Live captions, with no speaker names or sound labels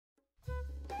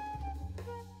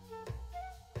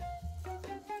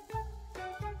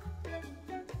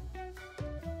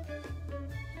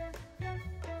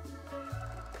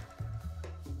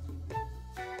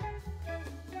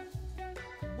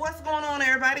What's going on,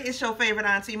 everybody? It's your favorite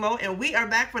Auntie Mo, and we are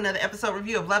back for another episode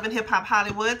review of Love and Hip Hop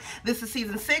Hollywood. This is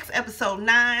season 6, episode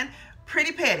 9,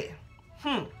 Pretty Petty.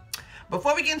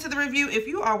 Before we get into the review, if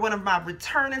you are one of my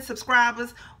returning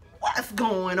subscribers, what's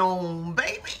going on,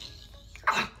 baby?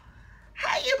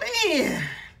 How you been?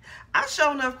 I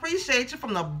sure enough appreciate you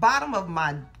from the bottom of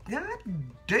my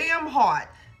goddamn heart.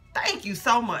 Thank you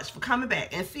so much for coming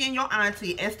back and seeing your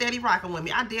auntie and steady rocking with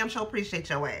me. I damn sure appreciate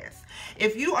your ass.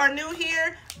 If you are new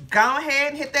here, go ahead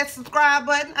and hit that subscribe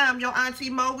button. I'm your Auntie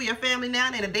Mo. We are family now,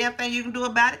 and ain't a damn thing you can do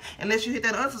about it unless you hit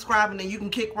that unsubscribe, and then you can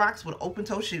kick rocks with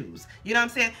open-toe shoes. You know what I'm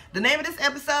saying? The name of this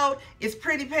episode is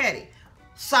Pretty Petty.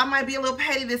 So I might be a little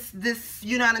petty this,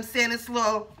 you know what I'm saying? This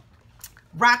little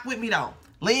rock with me though.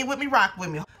 Lean with me, rock with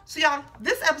me. So y'all,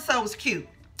 this episode was cute.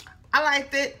 I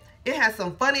liked it. It has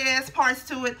some funny ass parts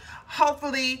to it.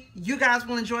 Hopefully you guys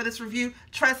will enjoy this review.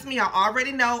 Trust me, I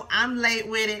already know I'm late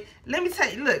with it. Let me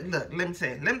tell you, look, let me tell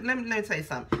you. Let me tell you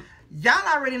something. Y'all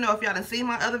already know, if y'all done seen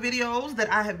my other videos,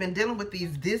 that I have been dealing with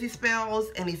these dizzy spells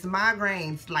and these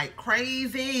migraines like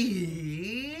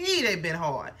crazy. They've been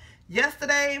hard.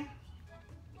 Yesterday,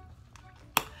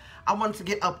 I wanted to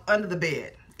get up under the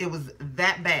bed. It was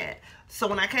that bad. So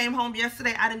when I came home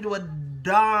yesterday, I didn't do a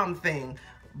darn thing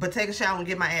but take a shower and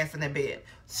get my ass in that bed.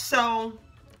 So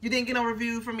you didn't get no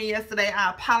review from me yesterday. I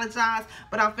apologize,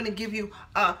 but I'm finna give you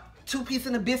a 2 piece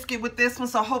and a biscuit with this one,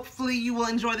 so hopefully you will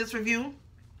enjoy this review.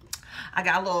 I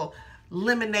got a little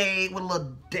lemonade with a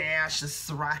little dash of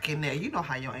Ciroc in there. You know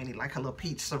how your auntie like her little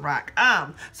peach Ciroc.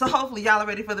 So hopefully y'all are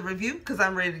ready for the review, because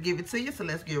I'm ready to give it to you. So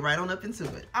let's get right on up into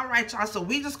it. All right, y'all. So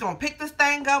we just gonna pick this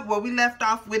thing up where we left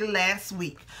off with it last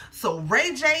week. So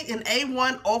Ray J and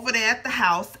A1 over there at the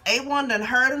house. A1 done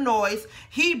heard a noise.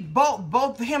 He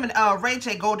both him and Ray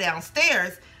J go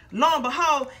downstairs. Lo and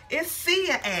behold, it's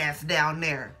Sia ass down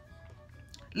there.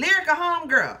 Lyrica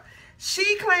homegirl.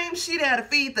 She claims she there to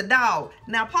feed the dog.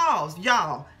 Now pause,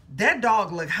 y'all. That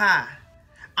dog look high.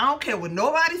 I don't care what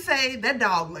nobody say. That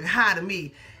dog look high to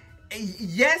me.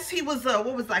 Yes, he was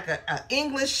what was like a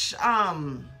English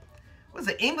was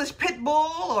it English pit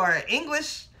bull or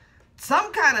English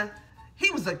some kind of. He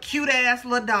was a cute ass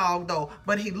little dog though,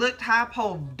 but he looked high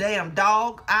pole. Damn,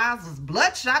 dog eyes was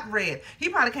bloodshot red. He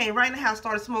probably came right in the house,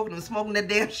 started smoking that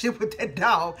damn shit with that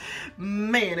dog.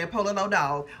 Man, that Polo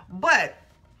dog. But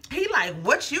he like,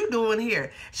 what you doing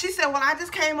here? She said, well, I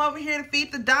just came over here to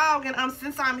feed the dog, and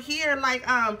since I'm here, like,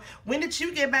 when did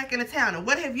you get back into town, and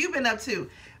what have you been up to?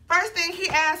 First thing he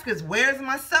asked is, where's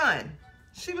my son?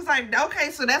 She was like,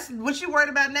 okay, so that's what you worried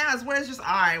about now, is where's just, all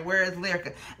right, where is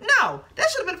Lyrica? No, that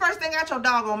should have been the first thing out your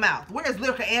doggone mouth. Where's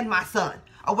Lyrica and my son?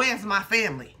 Or where's my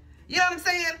family? You know what I'm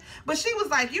saying? But she was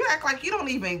like, you act like you don't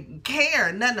even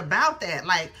care nothing about that.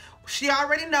 Like, she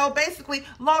already know. Basically,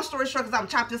 long story short, because I'm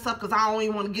chop this up because I don't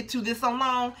even want to get to this so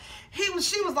long.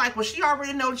 She was like, well, she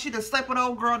already know that she done slept with an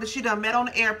old girl that she done met on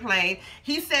the airplane.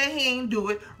 He said he ain't do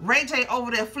it. Ray J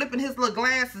over there flipping his little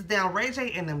glasses down. Ray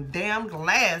J and them damn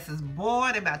glasses,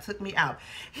 boy, they about took me out.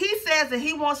 He says that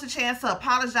he wants a chance to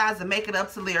apologize and make it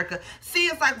up to Lyrica. See,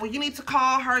 it's like, well, you need to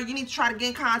call her. You need to try to get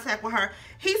in contact with her.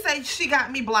 He said she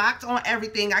got me blocked on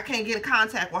everything. I can't get in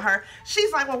contact with her.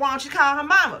 She's like, well, why don't you call her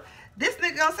mama? This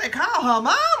nigga gonna say, call her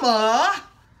mama?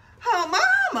 Her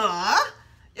mama?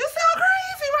 You sound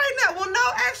crazy right now. Well, no,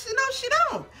 actually, no, she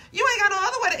don't. You ain't got no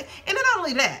other way to, and not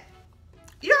only that,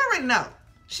 you already know.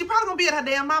 She probably gonna be at her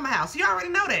damn mama house. You already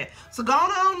know that. So go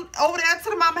on over there to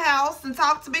the mama house and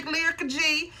talk to Big Lyrica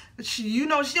G. You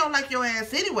know she don't like your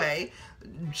ass anyway.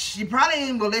 She probably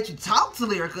ain't gonna let you talk to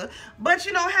Lyrica. But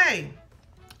you know, hey,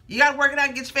 you gotta work it out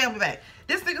and get your family back.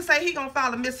 This nigga say he gonna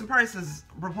file a missing persons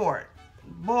report.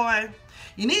 Boy,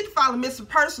 you need to file a missing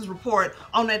persons report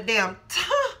on that damn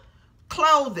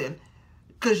clothing,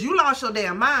 because you lost your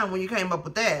damn mind when you came up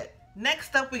with that.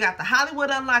 Next up, we got the Hollywood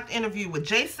Unlocked interview with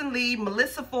Jason Lee,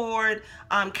 Melissa Ford,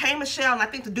 K. Michelle, and I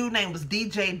think the dude name was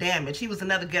DJ Damage. He was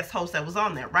another guest host that was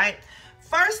on there, right?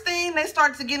 First thing they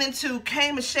started to get into,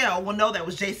 K. Michelle, well, no, that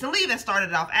was Jason Lee that started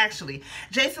it off, actually.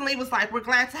 Jason Lee was like, we're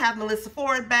glad to have Melissa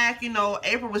Ford back. You know,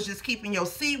 April was just keeping your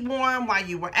seat warm while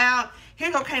you were out.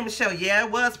 Here go K. Michelle. Yeah,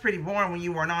 it was pretty warm when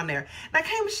you weren't on there. Now,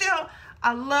 K. Michelle,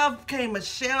 I love K.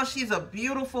 Michelle. She's a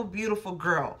beautiful, beautiful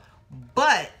girl.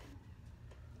 But,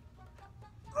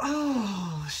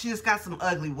 oh, she just got some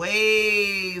ugly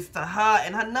ways to her.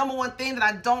 And her number one thing that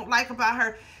I don't like about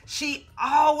her, she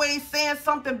always saying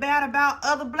something bad about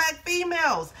other black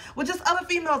females. Well, just other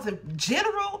females in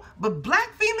general, but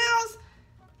black females,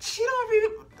 she don't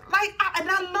really, like, and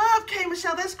I love K.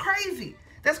 Michelle. That's crazy.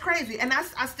 That's crazy. And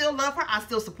I still love her. I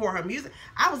still support her music.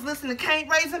 I was listening to Can't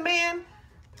Raise a Man.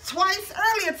 twice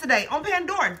earlier today on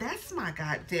Pandora. That's my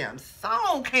goddamn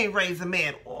song, Can't Raise a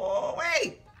Man. Oh,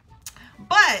 wait.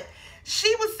 But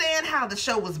she was saying how the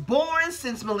show was boring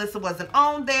since Melissa wasn't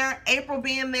on there. April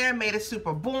being there made it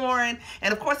super boring.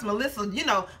 And of course, Melissa, you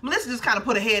know, Melissa just kind of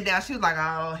put her head down. She was like,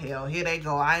 oh, hell, here they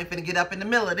go. I ain't finna get up in the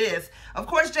middle of this. Of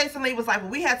course, Jason Lee was like, well,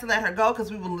 we had to let her go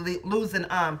because we were losing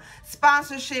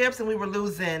sponsorships and we were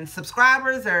losing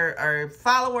subscribers or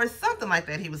followers, something like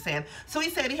that he was saying. So he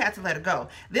said he had to let her go.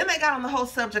 Then they got on the whole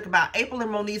subject about April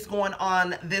and Monique going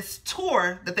on this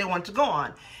tour that they wanted to go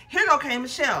on. Here go K.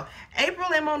 Michelle.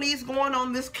 April and Monique going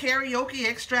on this karaoke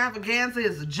extravaganza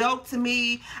is a joke to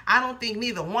me. I don't think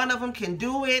neither one of them can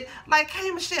do it. Like,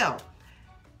 K. Michelle,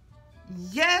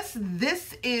 yes,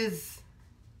 this is,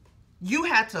 you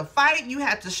had to fight, you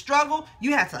had to struggle,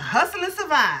 you had to hustle and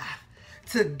survive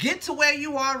to get to where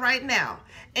you are right now.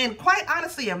 And quite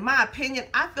honestly, in my opinion,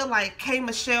 I feel like K.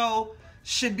 Michelle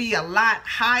should be a lot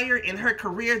higher in her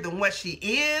career than what she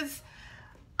is.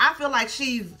 I feel like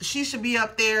she should be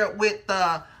up there with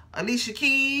the Alicia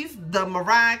Keys, the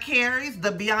Mariah Careys, the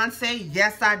Beyonce.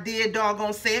 Yes, I did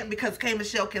doggone say it because K.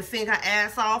 Michelle can sing her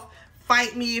ass off.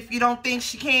 Fight me if you don't think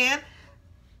she can.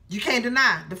 You can't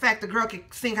deny the fact the girl can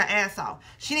sing her ass off.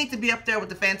 She needs to be up there with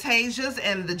the Fantasias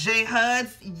and the J.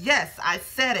 Huds. Yes, I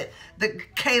said it. The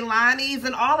Kaylanis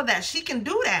and all of that. She can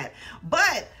do that.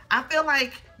 But I feel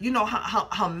like, you know,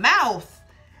 her mouth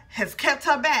has kept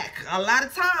her back a lot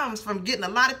of times from getting a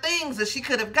lot of things that she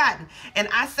could have gotten. And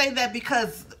I say that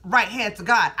because, right hand to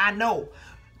God, I know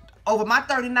over my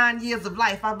 39 years of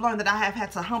life, I've learned that I have had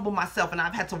to humble myself and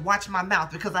I've had to watch my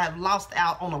mouth because I have lost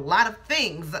out on a lot of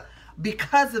things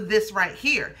because of this right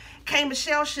here. K.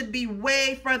 Michelle should be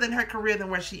way further in her career than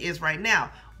where she is right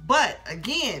now. But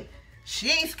again, she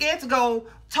ain't scared to go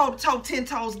toe-to-toe, 10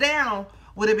 toes down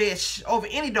with a bitch over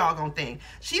any doggone thing.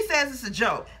 She says it's a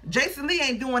joke. Jason Lee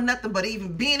ain't doing nothing but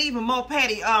being even more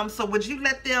petty. So would you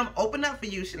let them open up for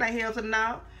you? She like, hell to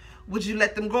no. Would you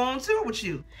let them go on tour with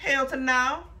you? Hell to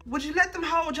no. Would you let them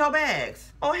hold your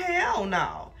bags? Oh, hell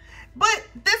no. But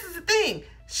this is the thing.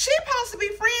 She supposed to be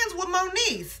friends with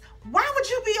Monique. Why would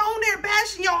you be on there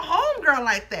bashing your homegirl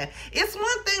like that? It's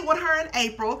one thing with her and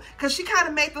April, because she kind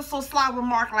of made this little sly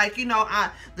remark like, you know,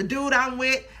 the dude I'm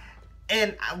with,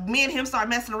 and me and him start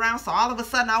messing around, so all of a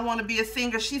sudden I want to be a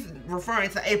singer. She's referring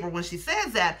to April when she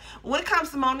says that. When it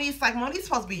comes to Monique, like, Monique's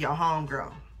supposed to be your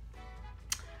homegirl.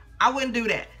 I wouldn't do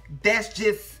that. That's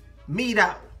just me,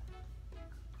 though.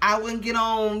 I wouldn't get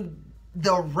on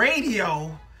the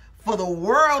radio for the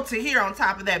world to hear, on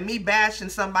top of that, me bashing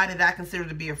somebody that I consider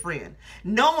to be a friend.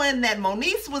 Knowing that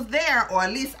Monique was there, or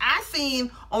at least I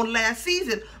seen on last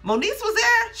season, Monique was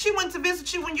there. She went to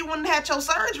visit you when you wouldn't have your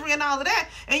surgery and all of that.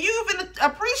 And you even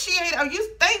appreciated, or you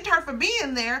thanked her for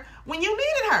being there when you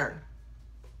needed her.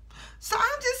 So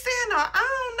I'm just saying,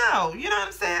 I don't know. You know what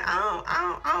I'm saying?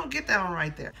 I don't get that one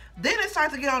right there. Then it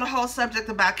starts to get on the whole subject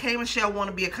about K. Michelle want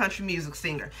to be a country music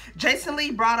singer. Jason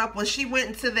Lee brought up when she went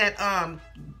into that,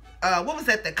 what was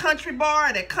that, the country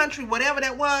bar, that country whatever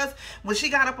that was, when she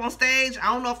got up on stage.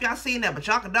 I don't know if y'all seen that, but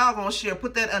y'all can doggone share,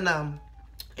 put that in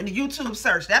the YouTube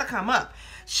search. That'll come up.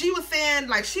 She was saying,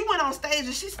 like, she went on stage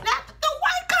and she snapped at the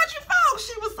white country folks.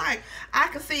 She was like, I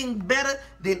can sing better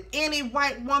than any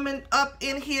white woman up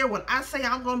in here. When I say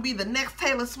I'm going to be the next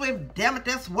Taylor Swift, damn it,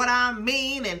 that's what I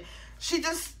mean. And she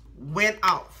just went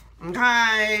off,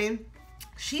 okay?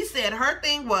 She said her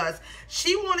thing was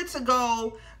she wanted to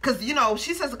go, because, you know,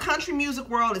 she says the country music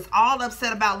world is all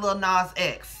upset about Lil Nas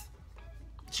X.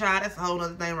 Child, that's a whole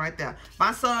other thing right there.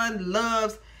 My son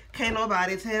loves Can't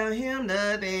Nobody Tell Him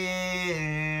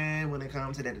Nothing when it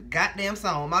comes to that goddamn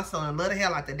song. My son love the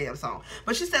hell out that damn song.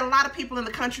 But she said a lot of people in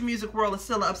the country music world are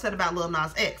still upset about Lil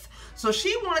Nas X. So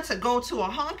she wanted to go to a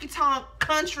honky-tonk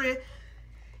country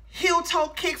heel-toe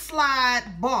kick slide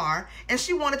bar, and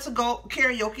she wanted to go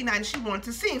karaoke night, and she wanted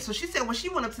to sing. So she said when she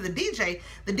went up to the DJ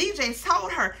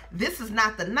told her, this is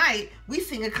not the night, we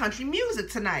singing country music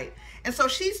tonight. And so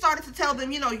she started to tell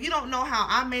them, you know, you don't know how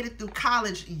I made it through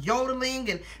college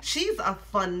yodeling, and she's a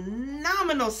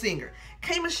phenomenal singer.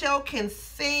 K. Michelle can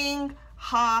sing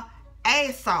her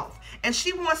ass off, and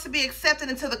she wants to be accepted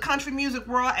into the country music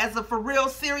world as a for real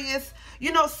serious,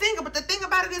 you know, singer. But the thing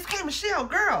about it is, K. Michelle,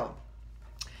 girl,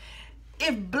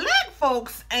 if black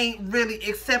folks ain't really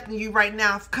accepting you right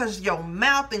now because of your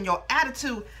mouth and your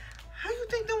attitude, how you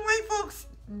think them white folks?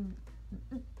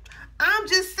 I'm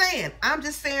just saying,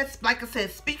 like I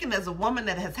said, speaking as a woman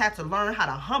that has had to learn how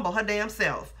to humble her damn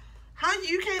self, how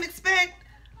you can't expect,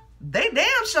 they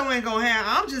damn sure ain't gonna have.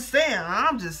 I'm just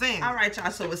saying. All right, y'all,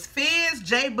 so it's Fizz,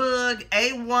 J-Bug,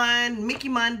 A1, Mickey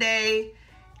Monday,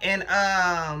 and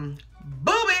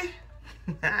Booby.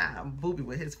 Booby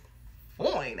with his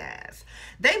fine ass.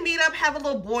 They meet up, have a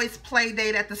little boys play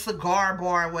date at the cigar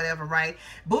bar or whatever, right?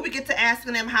 Booby gets to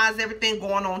asking him how's everything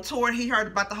going on tour. He heard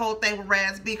about the whole thing with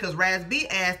Raz B because Raz B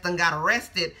ass done got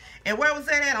arrested. And where was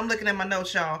that at? I'm looking at my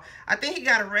notes, y'all. I think he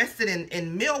got arrested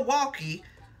in Milwaukee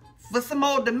for some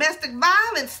old domestic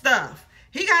violence stuff.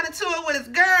 He got into it with his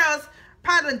girls,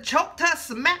 probably choked her,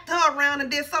 smacked her around,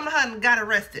 and did something to her and got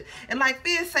arrested. And like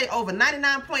Fizz say, over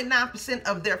 99.9%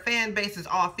 of their fan base is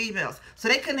all females. So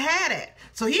they couldn't have that.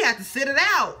 So he had to sit it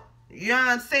out. You know what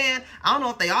I'm saying? I don't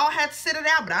know if they all had to sit it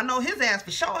out, but I know his ass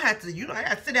for sure had to, you know,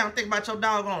 had to sit down and think about your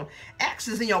doggone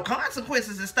actions and your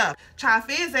consequences and stuff. Try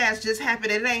Fizz ass just happy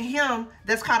that it ain't him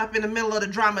that's caught up in the middle of the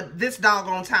drama this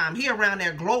doggone time. He around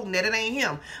there gloating that it ain't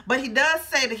him. But he does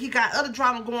say that he got other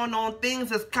drama going on, things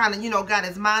that's kind of, you know, got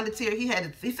his mind a tear.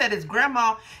 He said his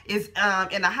grandma is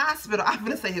in the hospital. I'm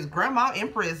going to say his grandma in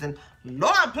prison.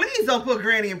 Lord, please don't put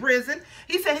Granny in prison.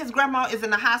 He said his grandma is in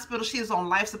the hospital. She is on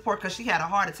life support because she had a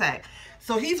heart attack.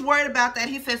 So he's worried about that.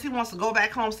 He says he wants to go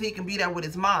back home so he can be there with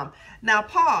his mom. Now,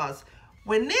 pause.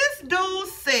 When this dude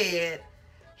said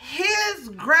his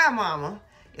grandmama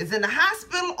is in the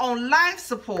hospital on life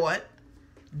support,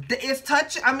 it's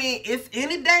touching. I mean, it's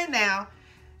any day now.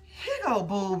 Here go,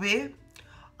 Booby.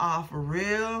 For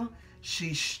real?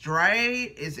 She's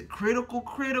straight? Is it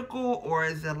critical, or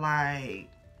is it like...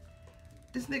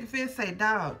 This nigga Fizz say,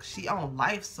 dog, she on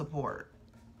life support.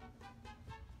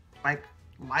 Like,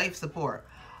 life support.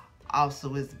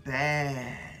 Also, it's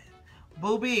bad.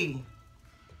 Booby,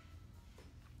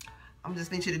 I'm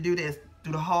just need you to do this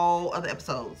through the whole other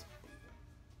episodes.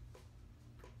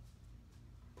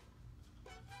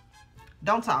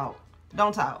 Don't talk.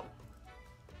 Don't talk.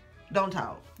 Don't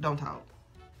talk. Don't talk.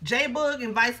 J-Boog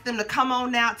invites them to come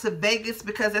on out to Vegas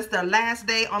because it's their last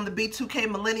day on the B2K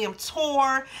Millennium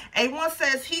Tour. A1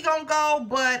 says he gonna go,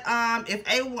 but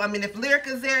if Lyric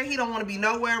is there, he don't want to be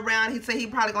nowhere around. He said he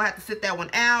probably gonna have to sit that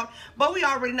one out. But we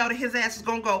already know that his ass is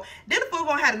gonna go. Then the fool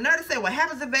gonna have the nerve to say, what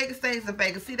happens in Vegas stays in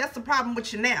Vegas. See, that's the problem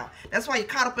with you now. That's why you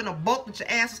caught up in a boat that your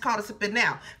ass is caught up in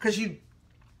now. Because you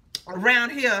around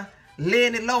here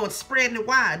laying it low and spreading it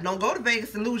wide. Don't go to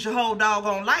Vegas and lose your whole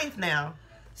doggone life now.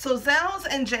 So Zellz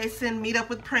and Jason meet up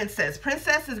with Princess.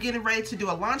 Princess is getting ready to do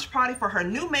a launch party for her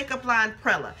new makeup line,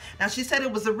 Prella. Now, she said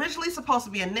it was originally supposed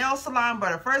to be a nail salon,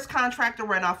 but her first contractor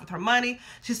ran off with her money.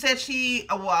 She said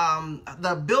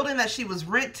the building that she was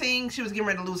renting, she was getting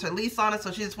ready to lose her lease on it,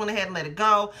 so she just went ahead and let it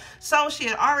go. So she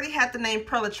had already had the name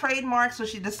Prella trademarked, so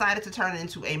she decided to turn it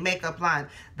into a makeup line.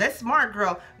 That's smart,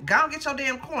 girl. Go and get your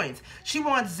damn coins. She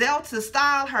wants Zell to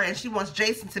style her, and she wants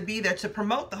Jason to be there to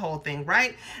promote the whole thing,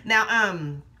 right? Now,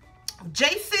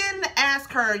 Jason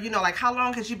asked her, you know, like, how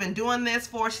long has she been doing this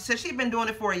for? She said she'd been doing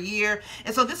it for a year.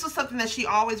 And so this was something that she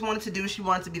always wanted to do. She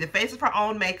wanted to be the face of her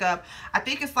own makeup. I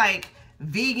think it's like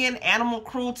vegan, animal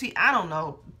cruelty. I don't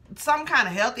know. Some kind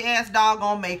of healthy ass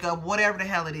doggone makeup, whatever the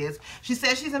hell it is. She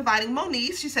said she's inviting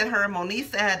Monique. She said her and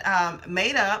Monique had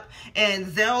made up. And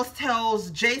Zellz tells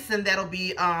Jason that'll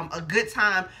be a good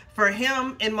time for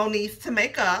him and Monique to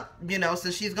make up, you know, so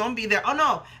she's gonna be there. Oh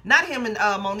no, not him and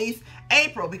Monique,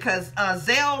 April, because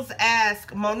Zellz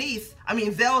asked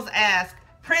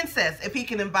Princess if he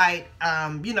can invite,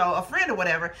 you know, a friend or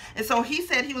whatever. And so he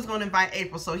said he was going to invite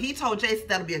April. So he told Jason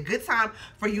that'll be a good time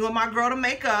for you and my girl to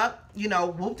make up, you know,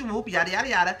 whoop-de-whoop, yada, yada,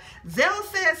 yada. Zell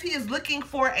says he is looking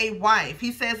for a wife.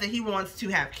 He says that he wants to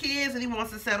have kids and he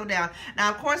wants to settle down.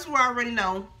 Now, of course, we already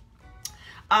know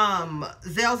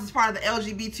Zellz is part of the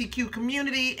LGBTQ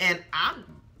community, and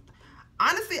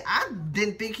honestly, I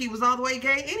didn't think he was all the way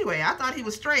gay anyway. I thought he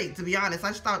was straight, to be honest.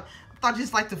 I thought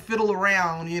just like to fiddle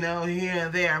around, you know, here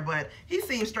and there, but he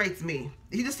seemed straight to me.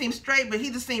 He just seemed straight, but he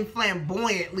just seemed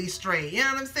flamboyantly straight. You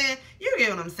know what I'm saying? You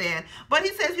get what I'm saying? But he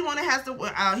says he wants to have a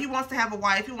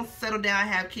wife. He wants to settle down,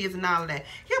 have kids, and all of that.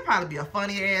 He'll probably be a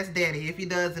funny ass daddy if he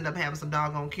does end up having some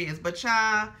doggone kids. But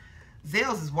child,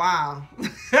 Zellz is wild.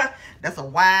 That's a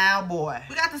wild boy.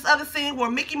 We got this other scene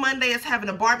where Mickey Monday is having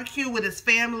a barbecue with his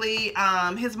family.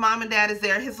 His mom and dad is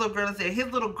there. His little girl is there. His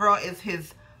little girl is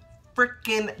his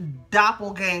freaking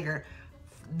doppelganger.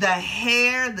 The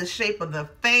hair, the shape of the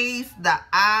face, the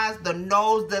eyes, the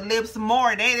nose, the lips,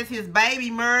 more. That is his baby,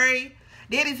 Murray.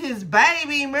 That is his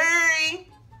baby, Murray.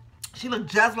 She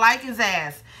looked just like his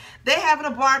ass. They having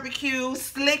a barbecue.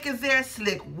 Slick is there.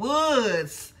 Slick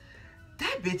Woods.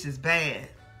 That bitch is bad.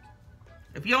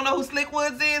 If you don't know who Slick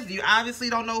Woods is, you obviously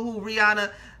don't know who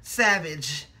Rihanna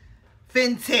Fenty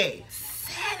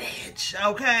Savage,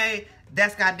 okay?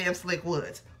 That's goddamn Slick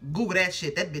Woods. Google that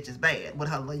shit. That bitch is bad with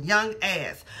her little young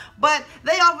ass. But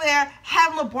they over there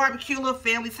having a barbecue, little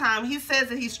family time. He says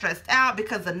that he's stressed out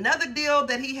because another deal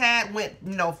that he had went,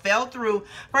 you know, fell through.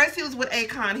 First he was with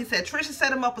Akon. He said Trisha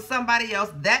set him up with somebody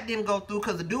else. That didn't go through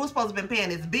because the dude was supposed to have been paying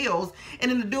his bills,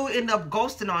 and then the dude ended up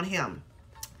ghosting on him.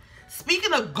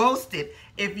 Speaking of ghosted,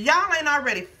 if y'all ain't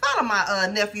already, follow my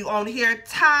nephew on here,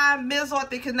 Ty Mizzle. I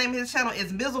think his name of his channel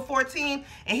is Mizzle14,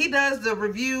 and he does the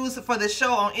reviews for the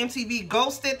show on MTV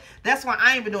Ghosted. That's why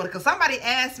I ain't been doing it, because somebody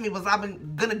asked me, was I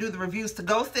gonna do the reviews to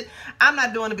Ghosted? I'm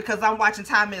not doing it because I'm watching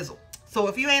Ty Mizzle. So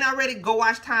if you ain't already, go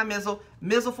watch Ty Mizzle.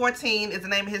 Mizzle14 is the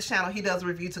name of his channel. He does a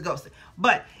review to Ghosted.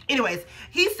 But anyways,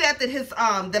 he said that his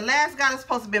the last guy that's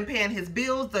supposed to have been paying his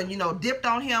bills done, you know, dipped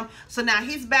on him. So now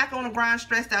he's back on the grind,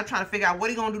 stressed out, trying to figure out what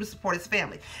he's gonna do to support his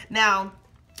family. Now,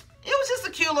 it was just a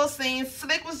cute little scene.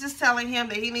 Slick was just telling him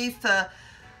that he needs to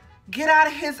get out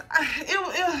of his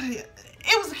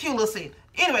it was a cute little scene.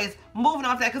 Anyways, moving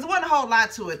on to that, because there wasn't a whole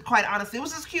lot to it, quite honestly. It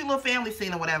was just a cute little family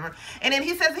scene or whatever. And then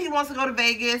he says that he wants to go to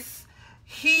Vegas.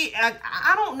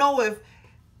 I don't know if,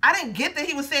 I didn't get that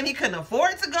he was saying he couldn't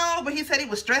afford to go, but he said he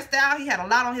was stressed out. He had a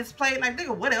lot on his plate. Like,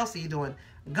 nigga, what else are you doing?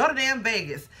 Go to damn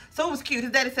Vegas. So it was cute.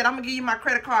 His daddy said, I'm going to give you my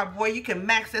credit card, boy. You can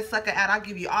max that sucker out. I'll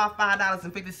give you all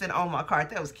 $5.50 on my card.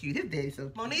 That was cute. His daddy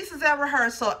said. Moniece is at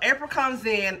rehearsal. April comes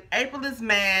in. April is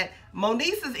mad.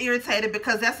 Moniece is irritated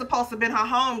because that's supposed to have been her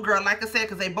homegirl, like I said,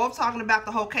 because they both talking about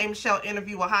the whole K. Michelle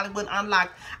interview with Hollywood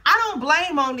Unlocked. I don't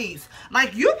blame Moniece.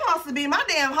 Like, you supposed to be my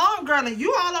damn homegirl, and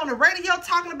you all on the radio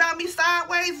talking about me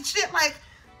sideways and shit. Like,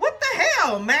 what the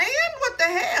hell, man? What the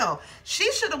hell?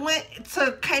 She should have went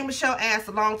to K. Michelle ass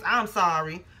a long time. I'm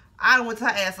sorry. I went to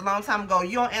her ass a long time ago.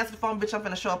 You don't answer the phone, bitch, I'm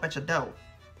finna show up at your door.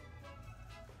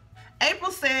 April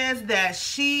says that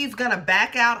she's gonna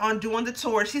back out on doing the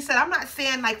tour. She said, I'm not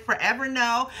saying like forever,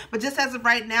 no, but just as of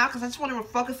right now, because I just want to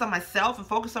focus on myself and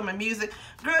focus on my music.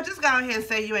 Girl, just go ahead and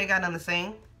say you ain't got nothing to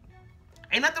sing.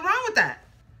 Ain't nothing wrong with that.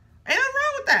 Ain't nothing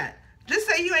wrong with that. Just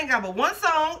say you ain't got but one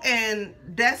song and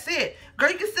that's it.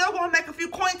 Girl, you can still go and make a few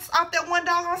coins off that one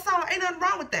doggone song. Ain't nothing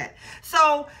wrong with that.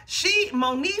 So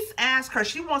Moniece asked her,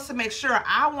 she wants to make sure,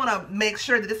 I want to make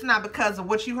sure that it's not because of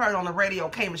what you heard on the radio,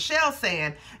 K. Michelle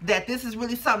saying that this is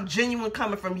really something genuine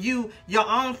coming from you, your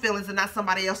own feelings, and not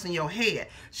somebody else in your head.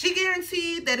 She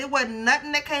guaranteed that it wasn't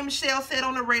nothing that K. Michelle said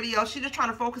on the radio. She just trying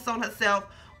to focus on herself.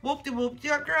 Whoop-de-whoop.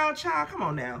 Your girl, child, come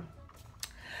on now.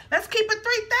 Let's keep it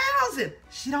 3,000.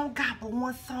 She don't got but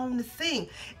one song to sing.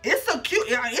 It's so cute.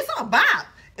 It's a bop.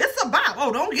 It's a bop.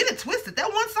 Oh, don't get it twisted.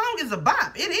 That one song is a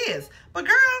bop. It is. But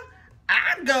girl,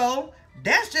 I'd go.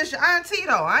 That's just your auntie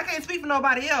though. I can't speak for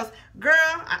nobody else. Girl,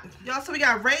 y'all, so we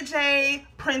got Ray J,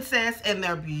 Princess, and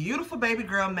their beautiful baby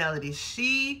girl, Melody.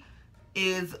 She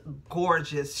is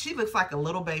gorgeous. She looks like a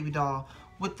little baby doll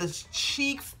with the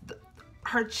cheeks,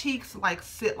 her cheeks like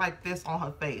sit like this on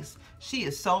her face. She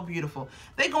is so beautiful.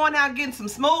 They going out getting some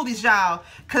smoothies, y'all,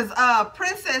 because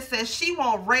Princess says she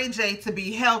want Ray J to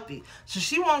be healthy. So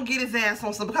she won't get his ass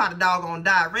on some kind of doggone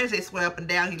diet. Ray J swear up and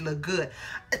down he look good.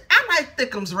 I like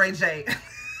Thickums Ray J.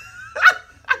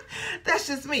 That's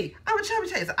just me. I'm a chubby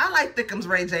chaser. I like Thickums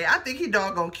Ray J. I think he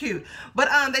doggone cute. But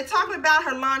they talking about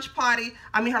her launch party.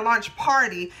 Her launch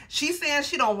party. She's saying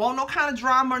she don't want no kind of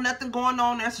drama or nothing going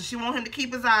on there, so she want him to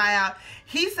keep his eye out.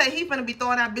 He say he finna be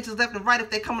throwing out bitches left and right if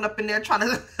they coming up in there trying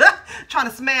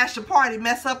to smash the party,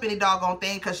 mess up any doggone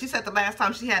thing. Because she said the last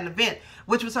time she had an event,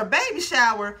 which was her baby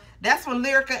shower, that's when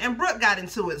Lyrica and Brooke got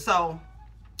into it. So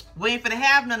we ain't finna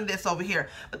have none of this over here.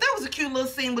 But that was a cute little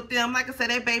scene with them. Like I said,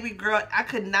 that baby girl, I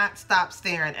could not stop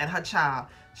staring at her child.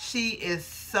 She is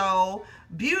so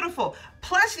beautiful.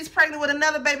 Plus, she's pregnant with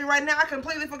another baby right now. I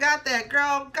completely forgot that.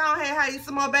 Girl, go ahead, have you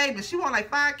some more babies. She want like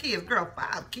 5 kids. Girl,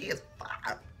 5 kids.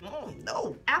 5. Oh,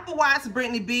 no. Apple Watts,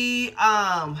 Brittany B.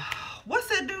 What's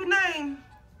that dude name?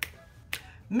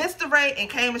 Mr. Ray and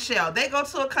K. Michelle, they go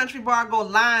to a country bar, go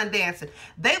line dancing.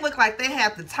 They look like they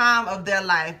have the time of their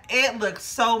life. It looks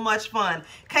so much fun.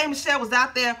 K. Michelle was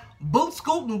out there boot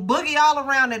scooting, boogie all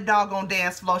around that doggone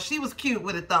dance floor. She was cute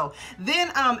with it though. Then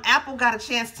Apple got a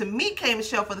chance to meet K.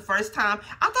 Michelle for the first time.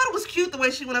 I thought it was cute the way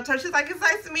she went up to her. She's like, it's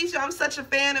nice to meet you. I'm such a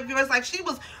fan of yours. Like, she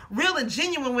was real and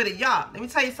genuine with it, y'all. Let me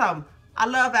tell you something. I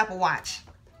love Apple Watch.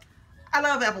 I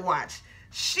love Apple Watch.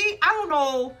 I don't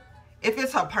know if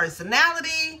it's her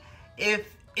personality,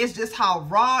 if it's just how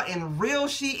raw and real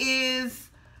she is.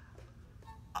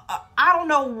 I don't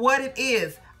know what it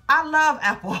is. I love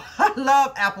Apple. I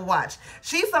love Apple Watch.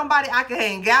 She's somebody I can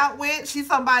hang out with. She's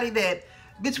somebody that,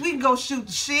 bitch, we can go shoot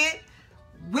the shit.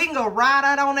 We can go ride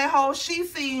out on that hoe. She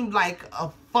seemed like a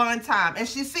fun time. And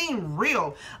she seemed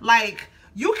real. Like,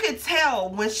 You can tell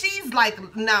when she's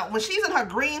like, now when she's in her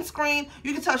green screen,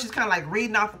 you can tell she's kind of like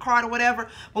reading off a card or whatever.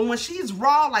 But when she's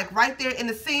raw, like right there in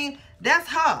the scene, that's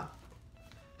her.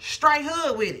 Straight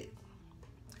hood with it.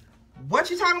 What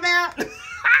you talking about?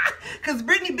 Because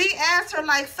Brittany B asked her,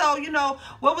 like, so, you know,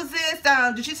 what was this?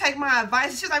 Did you take my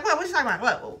advice? She's like, what you talking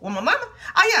about? What, my mama?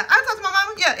 Oh, yeah, I talked to my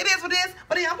mama. Yeah, it is what it is.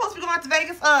 But yeah, I'm supposed to be going out to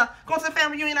Vegas, going to the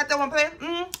family reunion out there one play.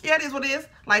 Yeah, it is what it is.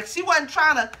 Like, she wasn't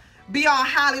trying to be all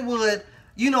Hollywood,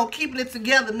 you know, keeping it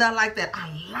together, nothing like that.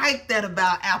 I like that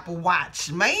about Apple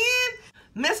Watch, man.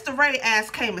 Mr. Ray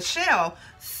asked K. Michelle,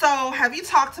 so have you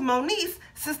talked to Monique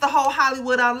since the whole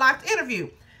Hollywood Unlocked interview?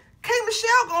 K.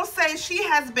 Michelle gonna say she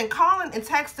has been calling and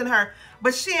texting her,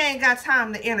 but she ain't got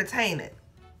time to entertain it.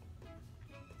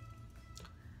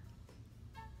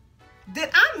 Did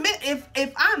I miss,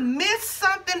 if I missed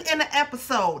something in the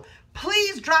episode,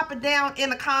 please drop it down in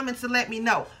the comments and let me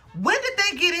know. When did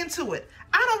they get into it?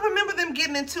 I don't remember them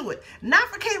getting into it. Not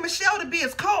for K. Michelle to be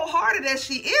as cold-hearted as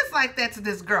she is like that to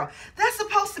this girl. That's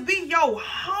supposed to be your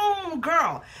home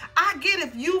girl. I get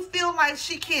if you feel like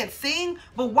she can't sing,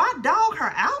 but why dog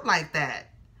her out like that?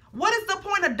 What is the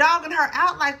point of dogging her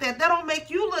out like that? That don't make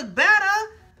you look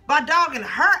better by dogging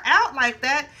her out like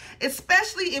that,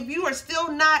 especially if you are still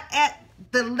not at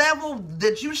the level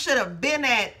that you should have been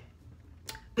at,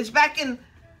 bitch, back in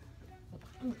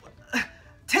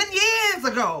 10 years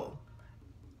ago.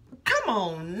 Come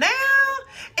on now.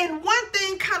 And one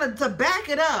thing kind of to back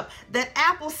it up that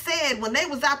Apple said when they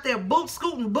was out there boot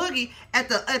scooting boogie at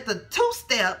the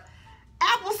two-step,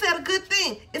 Apple said a good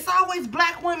thing. It's always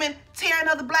black women tearing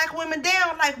other black women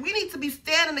down. Like, we need to be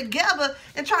standing together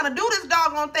and trying to do this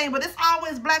doggone thing, but it's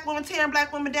always black women tearing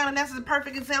black women down, and that's a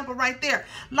perfect example right there.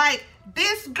 Like,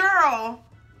 this girl,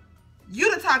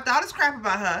 you done talked all this crap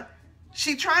about her.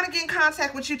 She trying to get in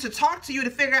contact with you to talk to you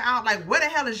to figure out, like, where the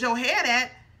hell is your head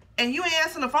at? And you ain't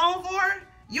answering the phone for her?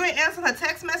 You ain't answering her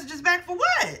text messages back for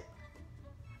what?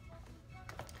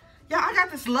 Y'all, I got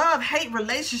this love-hate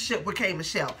relationship with K.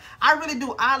 Michelle. I really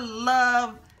do. I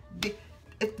love...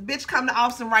 If the bitch come to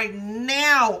Austin right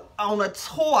now on a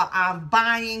tour, I'm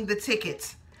buying the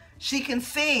tickets. She can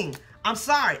sing. I'm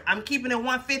sorry. I'm keeping it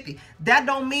 150. That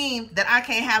don't mean that I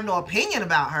can't have no opinion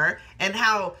about her and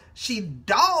how she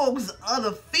dogs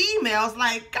other females.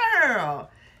 Like, girl...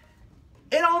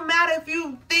 It don't matter if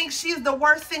you think she's the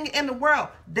worst singer in the world.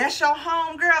 That's your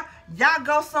home girl. Y'all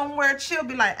go somewhere chill.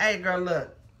 Be like, hey girl,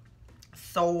 look.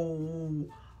 So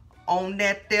on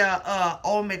that there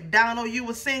old McDonald you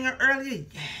was singing earlier,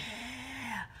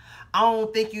 yeah. I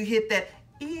don't think you hit that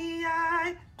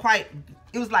E-I quite.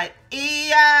 It was like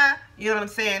E-I, you know what I'm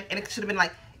saying? And it should have been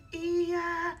like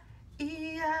E-I,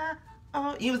 E-I.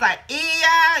 Oh, he was like,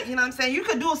 yeah, you know what I'm saying? You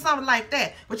could do something like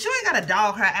that, but you ain't gotta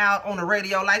dog her out on the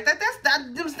radio like that.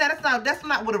 That's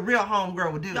not what a real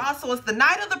homegirl would do. Also, it's the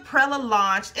night of the Prella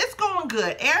launch. It's going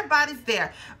good. Everybody's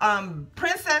there.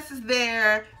 Princess is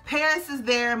there. Paris is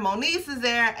there. Monique is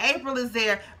there. April is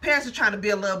there. Paris is trying to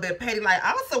be a little bit petty, like,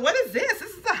 oh, so what is this?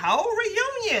 This is a whole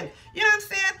reunion. You know what I'm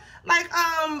saying?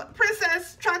 Like,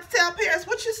 Princess tried to tell Paris,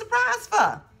 what you surprised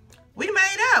for? We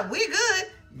made up. We good.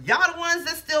 Y'all the ones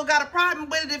that still got a problem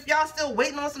with it if y'all still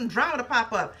waiting on some drama to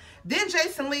pop up. Then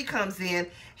Jason Lee comes in.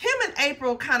 Him and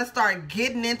April kind of start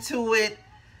getting into it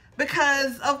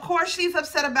because, of course, she's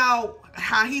upset about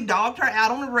how he dogged her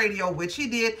out on the radio, which he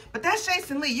did. But that's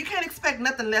Jason Lee. You can't expect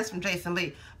nothing less from Jason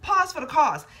Lee. Pause for the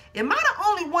cause. Am I the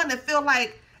only one that feel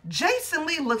like Jason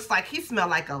Lee looks like he smelled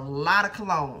like a lot of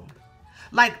cologne?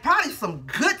 Like, probably some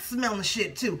good smelling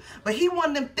shit, too. But he one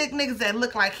of them thick niggas that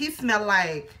look like he smelled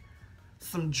like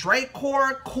some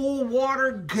Dracor, Cool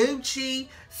Water, Gucci,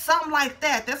 something like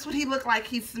that. That's what he looked like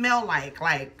he smelled like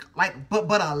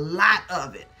but a lot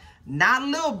of it. Not a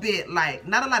little bit, like,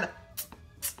 not a lot of,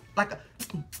 like a,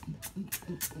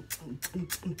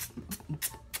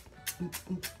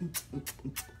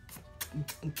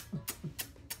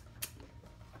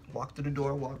 walk through the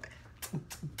door, walk back.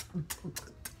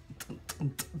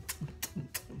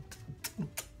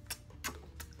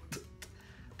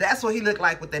 That's what he looked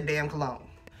like with that damn cologne.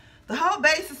 The whole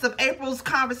basis of April's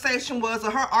conversation was,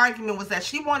 or her argument was, that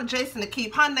she wanted Jason to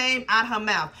keep her name out her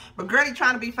mouth. But Gertie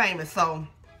trying to be famous, so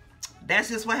that's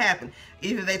just what happened.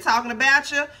 Either they talking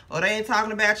about you or they ain't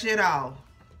talking about you at all.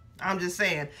 I'm just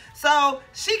saying. So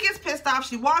she gets pissed off.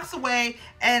 She walks away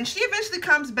and she eventually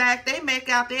comes back. They make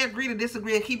out. They agree to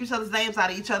disagree and keep each other's names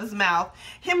out of each other's mouth.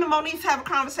 Him and Monique have a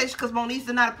conversation because Monique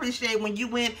did not appreciate when you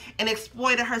went and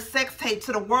exploited her sex tape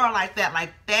to the world like that. Like,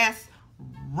 that's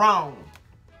wrong.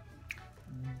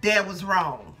 That was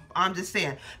wrong. I'm just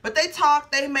saying. But they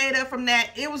talked. They made up from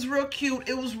that. It was real cute.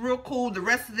 It was real cool. The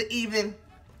rest of the evening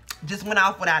just went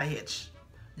off without a hitch.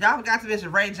 Y'all forgot to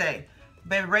mention Ray J.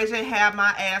 Baby, Ray J had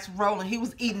my ass rolling. He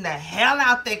was eating the hell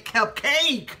out that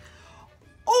cupcake.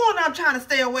 Oh, and I'm trying to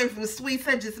stay away from the sweets.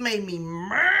 That just made me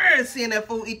mad seeing that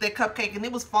fool eat that cupcake. And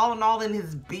it was falling all in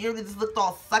his beard. It just looked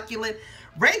all succulent.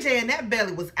 Ray J and that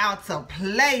belly was out to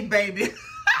play, baby.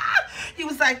 He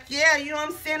was like, yeah, you know what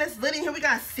I'm saying? It's lit in here. We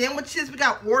got sandwiches. We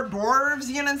got hors d'oeuvres,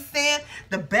 you know what I'm saying?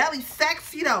 The belly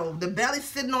sexy, though. The belly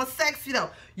sitting on sexy, though.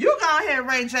 You go ahead,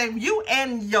 Ray J. You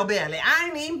and your belly. I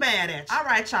ain't even bad at you. All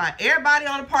right, y'all. Everybody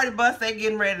on the party bus, they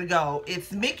getting ready to go.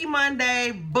 It's Mickey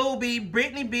Monday, Booby,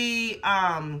 Brittany B,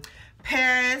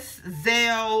 Paris,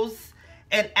 Zales,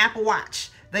 and Apple Watch.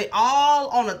 They all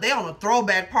on a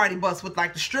throwback party bus with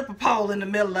like the stripper pole in the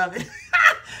middle of it.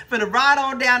 Finna ride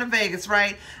on down to Vegas,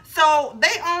 right? So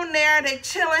they on there, they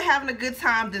chilling, having a good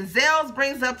time. Then Zales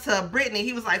brings up to Brittany.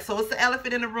 He was like, so it's the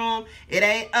elephant in the room. It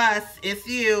ain't us, it's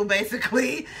you,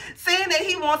 basically. Saying that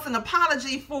he wants an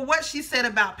apology for what she said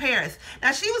about Paris.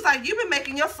 Now she was like, you've been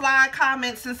making your slide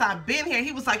comments since I've been here.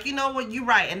 He was like, you know what, you're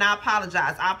right, and I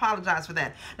apologize. I apologize for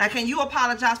that. Now can you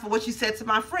apologize for what you said to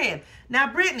my friend?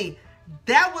 Now Brittany,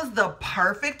 that was the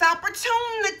perfect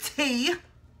opportunity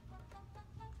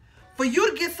for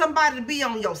you to get somebody to be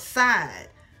on your side.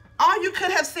 All you could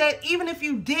have said, even if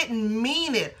you didn't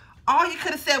mean it, all you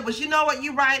could have said was, you know what,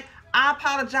 you're right. I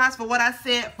apologize for what I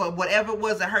said, for whatever it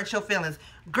was that hurt your feelings.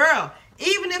 Girl,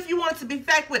 even if you wanted to be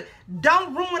fake with,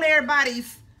 don't ruin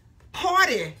everybody's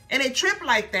party and a trip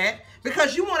like that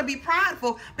because you want to be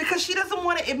prideful, because she doesn't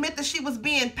want to admit that she was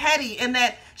being petty and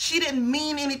that she didn't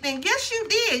mean anything. Yes, you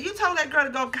did. You told that girl to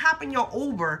go hop in your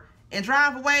Uber and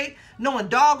drive away, knowing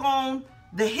doggone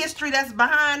the history that's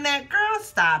behind that. Girl,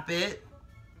 stop it.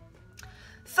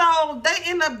 So they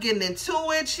end up getting into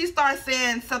it. She starts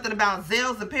saying something about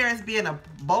Zales and Paris being a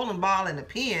bowling ball and a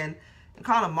pen and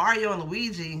calling Mario and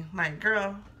Luigi. Like,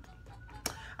 girl,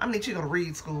 I'm gonna need you to go to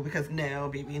read school because no,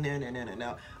 baby,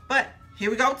 no. But here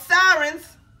we go with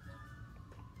sirens.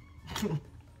 In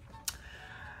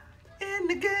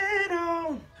the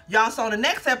ghetto. Y'all, so in the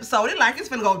next episode, it like it's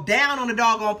finna go down on the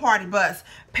doggone party bus.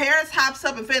 Paris hops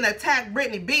up and finna attack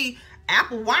Brittany B.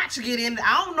 Apple Watch get in.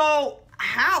 I don't know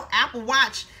how Apple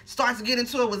Watch starts to get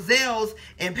into it with Zales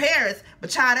and Paris, but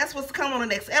child, that's what's to come on the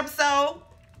next episode.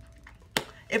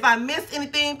 If I missed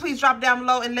anything, please drop it down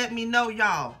below and let me know,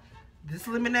 y'all. This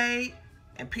lemonade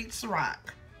and Pizza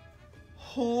Rock.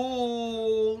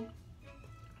 Oh.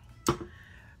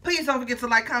 Please don't forget to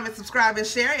like, comment, subscribe, and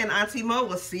share. And Auntie Mo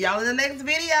will see y'all in the next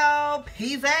video.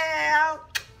 Peace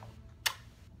out.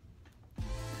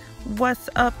 What's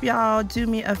up, y'all? Do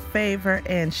me a favor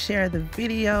and share the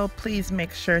video. Please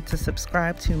make sure to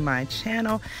subscribe to my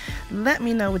channel. Let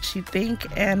me know what you think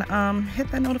and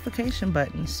hit that notification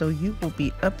button so you will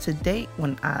be up to date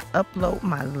when I upload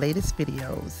my latest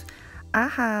videos. I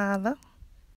holla.